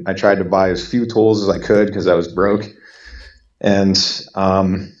could, and I tried to buy as few tools as I could because I was broke. And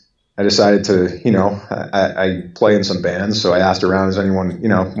I decided to, I play in some bands, so I asked around, does anyone,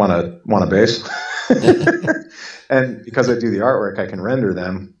 want a bass? And because I do the artwork, I can render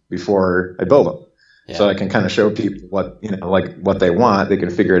them before I build them. Yeah. So I can kind of show people what, what they want. They can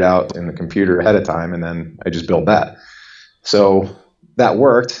figure it out in the computer ahead of time, and then I just build that. So that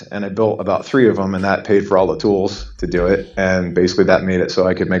worked, and I built about 3 of them, and that paid for all the tools to do it. And basically that made it so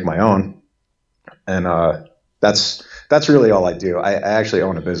I could make my own. And that's really all I do. I actually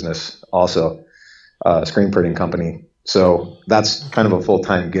own a business also, a screen printing company. So that's kind of a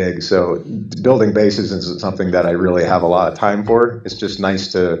full-time gig. So building basses isn't something that I really have a lot of time for. It's just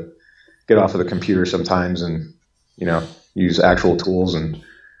nice to get off of the computer sometimes and, use actual tools, and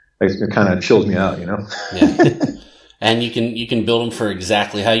it kind of chills me out, Yeah. And you can build them for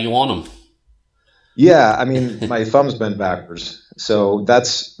exactly how you want them. Yeah. I mean, my thumb's bent backwards, so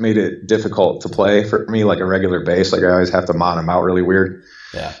that's made it difficult to play for me like a regular bass. Like I always have to mod them out really weird.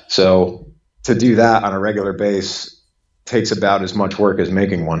 Yeah. So to do that on a regular bass takes about as much work as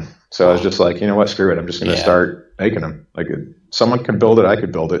making one. So I was just like, screw it. I'm just going to start making them. Like someone can build it, I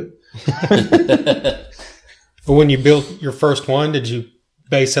could build it. But when you built your first one, did you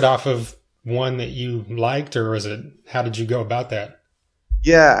base it off of one that you liked, or how did you go about that?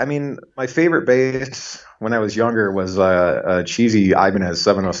 Yeah, I mean, my favorite bass when I was younger was a cheesy Ibanez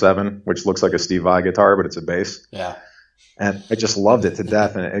 707, which looks like a Steve Vai guitar, but it's a bass. Yeah. And I just loved it to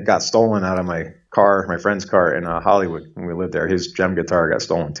death. And it got stolen out of my car, my friend's car in Hollywood when we lived there. His gem guitar got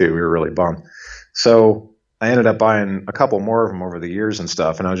stolen too. We were really bummed. So I ended up buying a couple more of them over the years and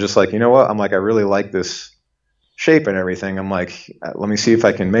stuff. And I was just like, you know what? I'm like, I really like this shape and everything. I'm like, let me see if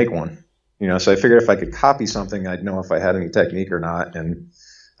I can make one. So I figured if I could copy something, I'd know if I had any technique or not. And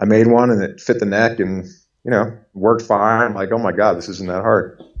I made one and it fit the neck and, worked fine. I'm like, oh my God, this isn't that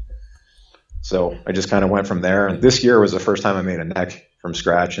hard. So I just kind of went from there. And this year was the first time I made a neck from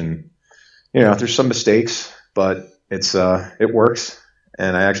scratch. And, there's some mistakes, but it works.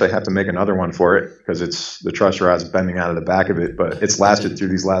 And I actually have to make another one for it because the truss rod's bending out of the back of it, but it's lasted through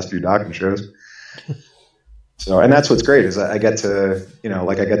these last few Dokken shows. So, and that's what's great is I get to,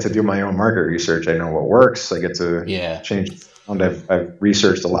 I get to do my own market research. I know what works. I get to change. I've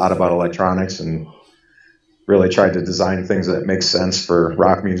researched a lot about electronics and really tried to design things that make sense for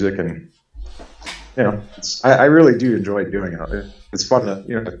rock music. And, I really do enjoy doing it. It's fun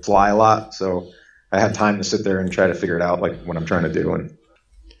to, fly a lot. So I have time to sit there and try to figure it out, like what I'm trying to do. And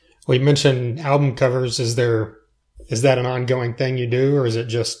well, you mentioned album covers. Is that an ongoing thing you do, or is it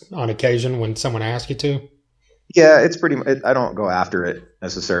just on occasion when someone asks you to? Yeah, it's I don't go after it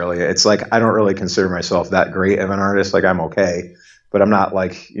necessarily. It's like I don't really consider myself that great of an artist. Like I'm okay, but I'm not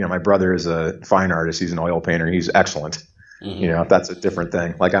like, my brother is a fine artist. He's an oil painter. He's excellent. Mm-hmm. That's a different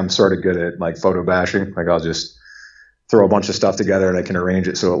thing. Like I'm sort of good at like photo bashing. Like I'll just throw a bunch of stuff together and I can arrange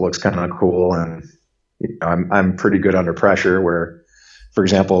it so it looks kind of cool. And I'm pretty good under pressure where, for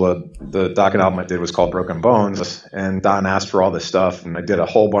example, the Dokken album I did was called Broken Bones, and Don asked for all this stuff, and I did a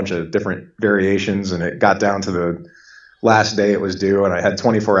whole bunch of different variations, and it got down to the last day it was due, and I had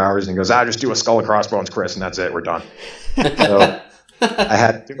 24 hours, and he goes, just do a skull and crossbones, Chris, and that's it, we're done. So I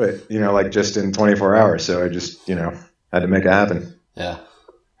had to do it, like just in 24 hours, so I just, had to make it happen. Yeah.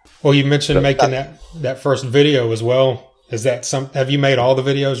 Well, you mentioned making that first video as well. Is that have you made all the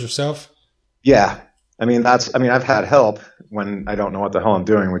videos yourself? Yeah. I've had help when I don't know what the hell I'm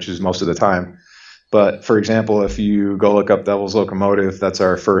doing, which is most of the time. But for example, if you go look up Devil's Locomotive, that's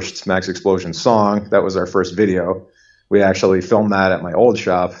our first Maxx Explosion song. That was our first video. We actually filmed that at my old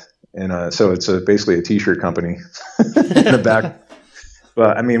shop. And so it's basically a t-shirt company in the back.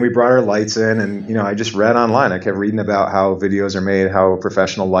 But we brought our lights in and, I just read online. I kept reading about how videos are made, how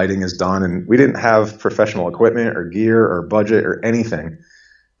professional lighting is done. And we didn't have professional equipment or gear or budget or anything.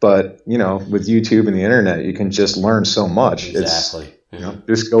 But, with YouTube and the internet, you can just learn so much. Exactly. It's,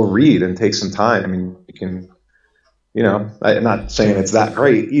 just go read and take some time. You can, I'm not saying it's that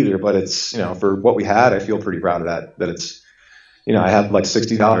great either, but it's, for what we had, I feel pretty proud of that it's, I had like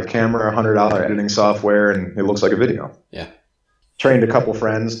 $60 camera, $100 editing software, and it looks like a video. Yeah. Trained a couple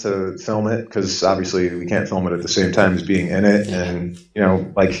friends to film it because obviously we can't film it at the same time as being in it. Yeah.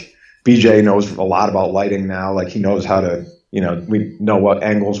 And, like BJ knows a lot about lighting now. Like he knows how to, we know what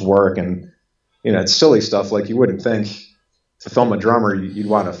angles work, and, it's silly stuff. Like you wouldn't think to film a drummer, you'd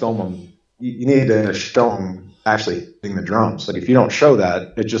want to film them. You need to show them actually hitting the drums. Like if you don't show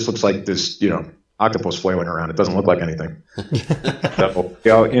that, it just looks like this, octopus flailing around. It doesn't look like anything. So,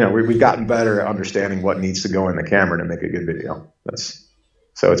 we've gotten better at understanding what needs to go in the camera to make a good video.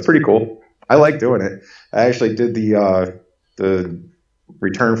 So it's pretty cool. I like doing it. I actually did the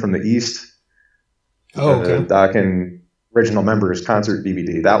Return from the East. Oh, okay. Dokken original members concert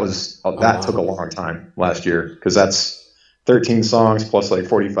DVD. That took a long time last year because that's 13 songs plus like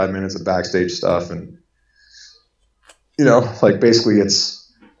 45 minutes of backstage stuff, and like basically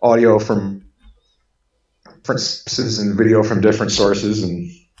it's audio from different sources and video from different sources,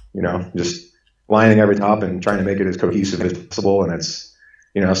 and just lining everything up and trying to make it as cohesive as possible. And it's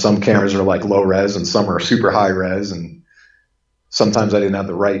some cameras are like low res and some are super high res, and sometimes I didn't have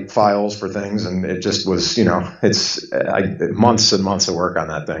the right files for things, and it just was, it's months and months of work on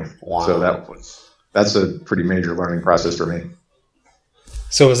that thing. Wow. So that's a pretty major learning process for me.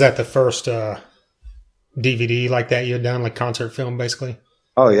 So was that the first DVD like that you had done, like concert film, basically?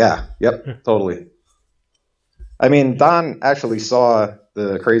 Oh yeah, yep, totally. Don actually saw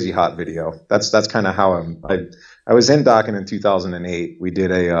the Crazy Hot video. That's kind of how I was in Dokken in 2008. We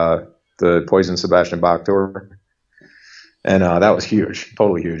did the Poison Sebastian Bach tour. And that was huge,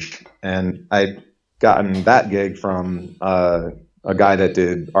 totally huge. And I'd gotten that gig from a guy that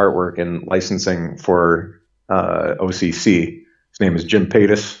did artwork and licensing for OCC. His name is Jim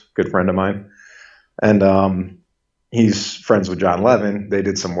Paytas, good friend of mine. And he's friends with John Levin. They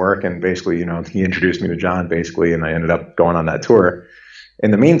did some work, and basically, he introduced me to John, basically, and I ended up going on that tour. In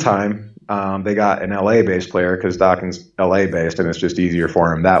the meantime, they got an LA based player because Dokken's LA based, and it's just easier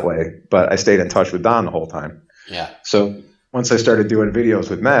for him that way. But I stayed in touch with Don the whole time. Yeah. So once I started doing videos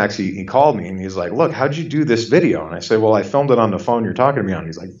with Maxx, he called me and he's like, look, how'd you do this video? And I said, well, I filmed it on the phone you're talking to me on.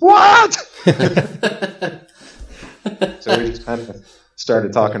 He's like, what? So we just kind of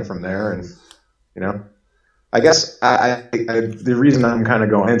started talking from there. And, you know, I guess the reason I'm kind of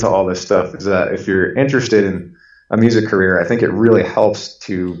going into all this stuff is that if you're interested in a music career, I think it really helps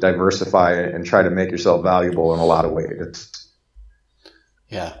to diversify and try to make yourself valuable in a lot of ways.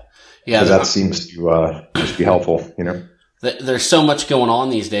 Yeah. Because that seems to just be helpful, you know. There's so much going on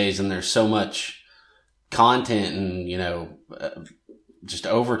these days, and there's so much content, and you know, just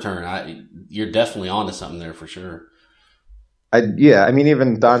overturn. You're definitely onto something there for sure. I mean,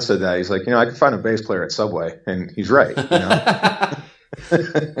 even Don said that. He's like, you know, I can find a bass player at Subway, and he's right. You know?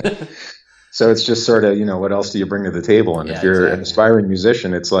 So it's just sort of, you know, what else do you bring to the table? And if you're an aspiring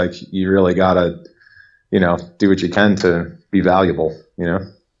musician, it's like you really gotta, you know, do what you can to be valuable, you know.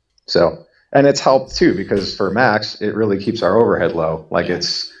 So, and it's helped too, because for Maxx, it really keeps our overhead low. Like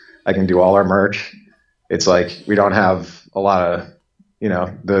I can do all our merch. It's like we don't have a lot of, you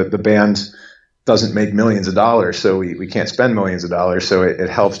know, the band doesn't make millions of dollars, so we can't spend millions of dollars. So it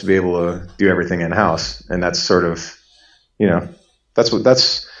helps to be able to do everything in house, and that's sort of, you know, that's what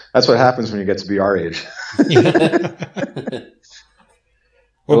happens when you get to be our age.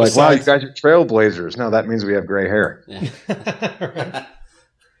 We're like, wow, you guys are trailblazers. No, that means we have gray hair. Right.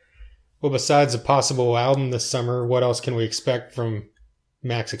 Well, besides a possible album this summer, what else can we expect from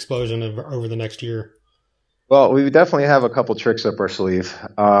Maxx Explosion over the next year? Well, we definitely have a couple tricks up our sleeve.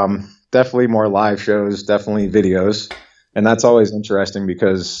 Definitely more live shows, definitely videos. And that's always interesting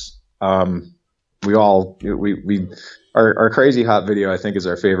because our Crazy Hot video, I think, is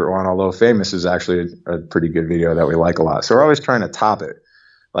our favorite one, although Famous is actually a pretty good video that we like a lot. So we're always trying to top it.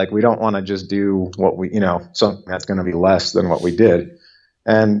 Like, we don't want to just do something that's going to be less than what we did.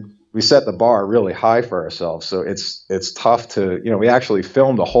 And we set the bar really high for ourselves. So it's tough to, you know, we actually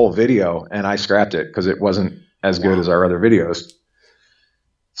filmed a whole video and I scrapped it because it wasn't as good as our other videos.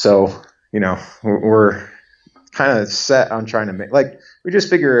 So, you know, we're kind of set on trying to make, like, we just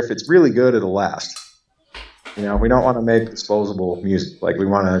figure if it's really good, it'll last. You know, we don't want to make disposable music. Like, we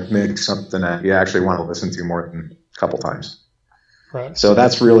want to make something that you actually want to listen to more than a couple times. Right. So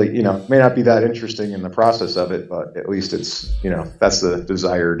that's really, you know, may not be that interesting in the process of it, but at least it's, you know, that's the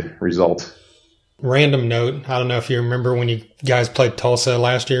desired result. Random note. I don't know if you remember when you guys played Tulsa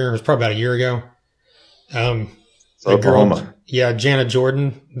last year. It was probably about a year ago. Oklahoma. Janet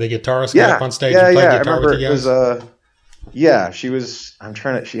Jordan, the guitarist, got up on stage and played guitar with you guys. She was,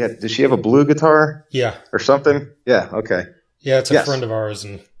 did she have a blue guitar? Yeah. Or something? Yeah, okay. Yeah, it's a friend of ours,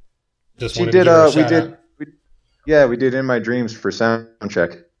 and just she wanted did, to give her a shout out. We did In My Dreams for sound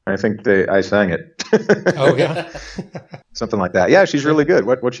check. I think I sang it. Oh, yeah? Something like that. Yeah, she's really good.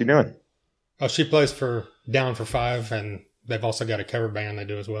 What's she doing? Oh, she plays for Down for Five, and they've also got a cover band they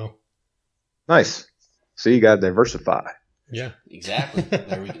do as well. Nice. So you got to diversify. Yeah. Exactly.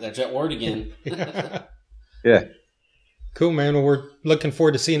 There's that word again. Yeah. Cool, man. Well, we're looking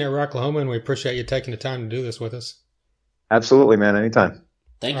forward to seeing you at Rocklahoma, and we appreciate you taking the time to do this with us. Absolutely, man. Anytime.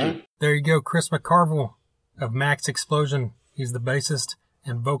 Thank you. Right. There you go, Chris McCarvill of Maxx Explosion. He's the bassist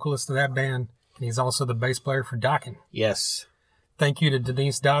and vocalist of that band, and he's also the bass player for Dokken. Yes. Thank you to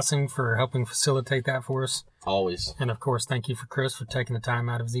Denise Dawson for helping facilitate that for us. Always. And, of course, thank you for Chris for taking the time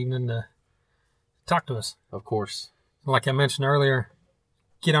out of his evening to talk to us. Of course. Like I mentioned earlier,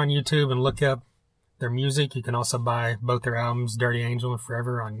 get on YouTube and look up their music. You can also buy both their albums, Dirty Angel and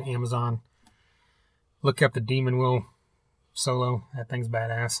Forever, on Amazon. Look up the Demon Wheel solo. That thing's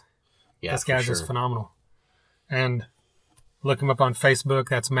badass. Yeah, this guy's just phenomenal. And look him up on Facebook.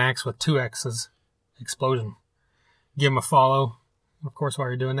 That's Maxx with 2 X's, Explosion. Give him a follow. Of course, while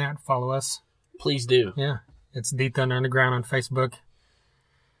you're doing that, follow us. Please do. Yeah. It's The Thunder Underground on Facebook.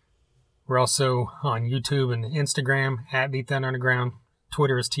 We're also on YouTube and Instagram at The Thunder Underground.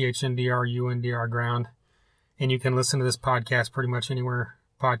 Twitter is THNDRUNDR Ground. And you can listen to this podcast pretty much anywhere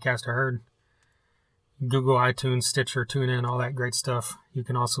podcasts are heard. Google, iTunes, Stitcher, TuneIn, all that great stuff. You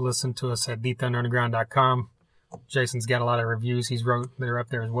can also listen to us at TheThunderUnderground.com. Jason's got a lot of reviews he's wrote that are up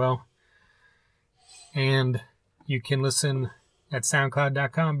there as well. And you can listen at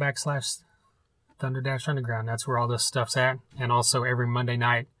SoundCloud.com/Thunder-Underground. That's where all this stuff's at. And also every Monday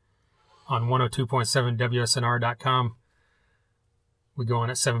night on 102.7 WSNR.com. We go on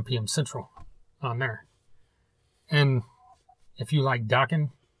at 7 p.m. Central on there. And if you like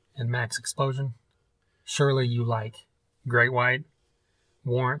Dokken and Maxx Explosion, surely you like Great White,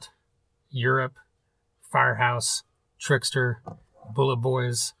 Warrant, Europe, Firehouse, Trickster, Bullet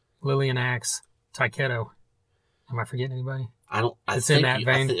Boys, Lillian Axe, Taiketo. Am I forgetting anybody? I think in that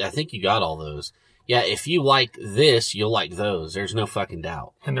vein. I think you got all those. Yeah, if you like this, you'll like those. There's no fucking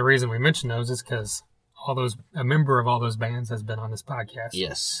doubt. And the reason we mention those is because a member of all those bands has been on this podcast.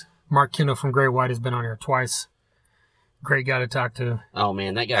 Yes. Mark Kendall from Great White has been on here twice. Great guy to talk to. Oh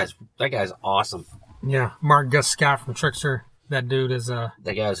man, that guy's awesome. Yeah, Mark Gus Scott from Trickster. That dude is that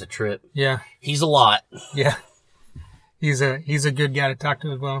guy's a trip. Yeah, he's a lot. Yeah, he's a good guy to talk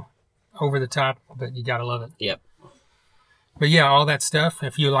to as well. Over the top, but you gotta love it. Yep. But yeah, all that stuff.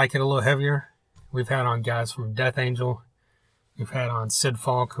 If you like it a little heavier, we've had on guys from Death Angel. We've had on Sid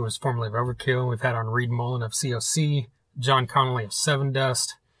Falk, who was formerly of Overkill. We've had on Reed Mullen of COC, John Connolly of Seven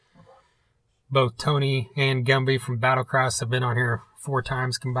Dust. Both Tony and Gumby from Battlecross have been on here 4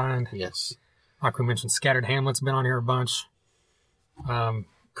 times combined. Yes. Like we mentioned, Scattered Hamlet's been on here a bunch.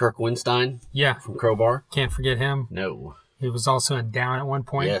 Kirk Winstein. Yeah. From Crowbar. Can't forget him. No. He was also in Down at one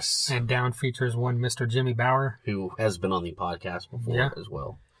point. Yes. And Down features one Mr. Jimmy Bauer, who has been on the podcast before as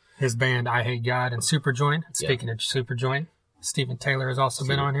well. His band I Hate God and Superjoint. Speaking of Superjoint, Stephen Taylor has also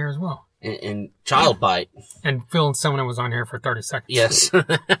been on here as well. And Child Bite. And Phil Sumner was on here for 30 seconds. Yes.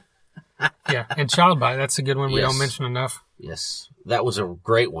 Yeah, and Child Bite, that's a good one we don't mention enough. Yes, that was a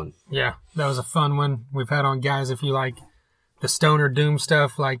great one. Yeah, that was a fun one. We've had on guys, if you like the stoner doom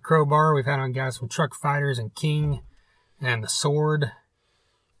stuff like Crowbar, we've had on guys from Truck Fighters and King and The Sword.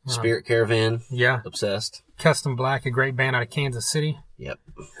 Spirit Caravan. Yeah. Obsessed. Custom Black, a great band out of Kansas City. Yep.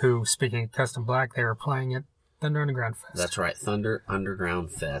 Who, speaking of Custom Black, they were playing at Thunder Underground Fest. That's right, Thunder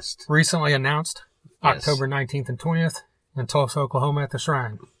Underground Fest. Recently announced, October 19th and 20th in Tulsa, Oklahoma at the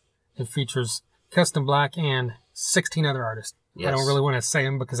Shrine. It features Custom Black and 16 other artists. Yes. I don't really want to say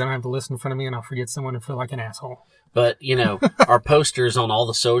them because I don't have the list in front of me and I'll forget someone and feel like an asshole. But, our posters on all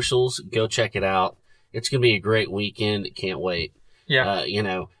the socials, go check it out. It's going to be a great weekend. Can't wait. Yeah.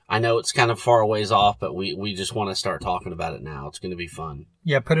 I know it's kind of far a ways off, but we just want to start talking about it now. It's going to be fun.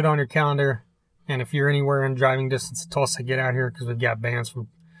 Yeah, put it on your calendar. And if you're anywhere in driving distance of Tulsa, get out here because we've got bands from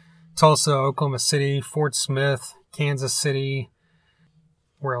Tulsa, Oklahoma City, Fort Smith, Kansas City,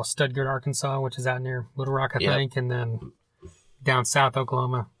 where else? Stuttgart, Arkansas, which is out near Little Rock, I think, and then down south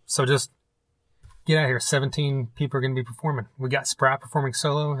Oklahoma. So just get out here. 17 people are going to be performing. We got Sprout performing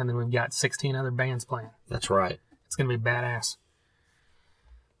solo, and then we've got 16 other bands playing. That's right. It's going to be badass.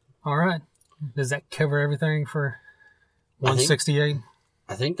 All right. Does that cover everything for 168?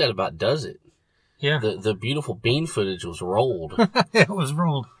 I think that about does it. Yeah. The beautiful bean footage was rolled. It was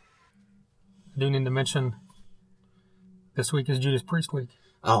rolled. I do need to mention this week is Judas Priest week.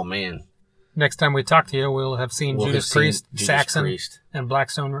 Oh, man. Next time we talk to you, we'll have seen Judas Priest, Saxon, and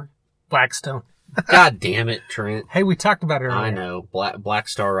Blackstone. God damn it, Trent. Hey, we talked about it earlier. I know. Black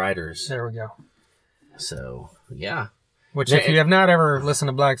Star Riders. There we go. So, yeah. Which, if you have not ever listened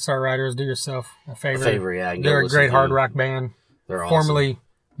to Black Star Riders, do yourself a favor. Yeah. They're a great hard rock band. They're awesome. Formerly,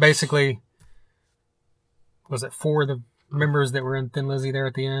 basically, was it 4 of the members that were in Thin Lizzy there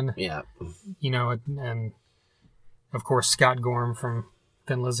at the end? Yeah. And of course, Scott Gorham from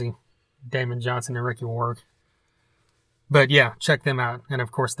Thin Lizzy, Damon Johnson, and Ricky Warwick. But yeah, check them out. And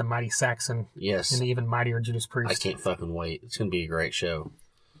of course, the Mighty Saxon. Yes. And the even mightier Judas Priest. I can't fucking wait. It's going to be a great show.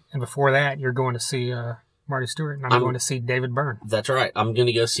 And before that, you're going to see Marty Stewart, and I'm going to see David Byrne. That's right. I'm going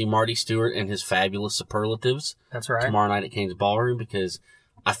to go see Marty Stewart and his fabulous Superlatives. That's right. Tomorrow night at Kane's Ballroom because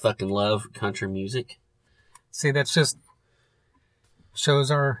I fucking love country music. See, that's just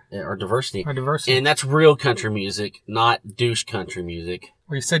shows our diversity. Our diversity. And that's real country music, not douche country music.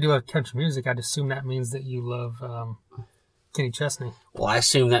 Well, you said you love country music. I'd assume that means that you love Kenny Chesney. Well, I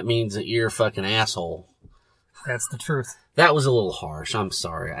assume that means that you're a fucking asshole. That's the truth. That was a little harsh. I'm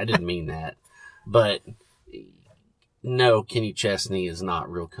sorry. I didn't mean that. But no, Kenny Chesney is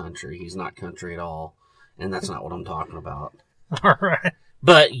not real country. He's not country at all. And that's not what I'm talking about. All right.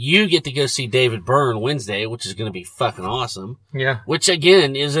 But you get to go see David Byrne Wednesday, which is going to be fucking awesome. Yeah. Which,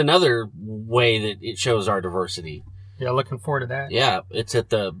 again, is another way that it shows our diversity. Yeah, looking forward to that. Yeah, it's at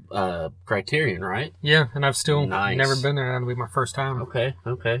the Criterion, right? Yeah, and I've still never been there. That'll be my first time.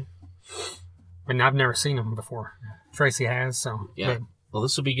 Okay. And I've never seen him before. Tracy has, so. Yeah. Well,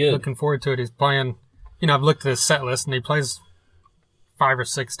 this will be good. Looking forward to it. He's playing, I've looked at his set list, and he plays 5 or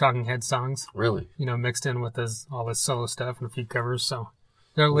 6 Talking Head songs. Really? Mixed in with all his solo stuff and a few covers, so.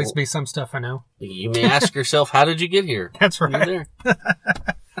 There'll at least be some stuff I know. You may ask yourself, how did you get here? That's right. You're there.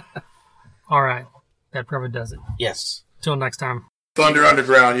 All right. That probably does it. Yes. Till next time. Thunder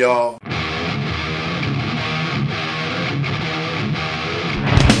Underground, y'all.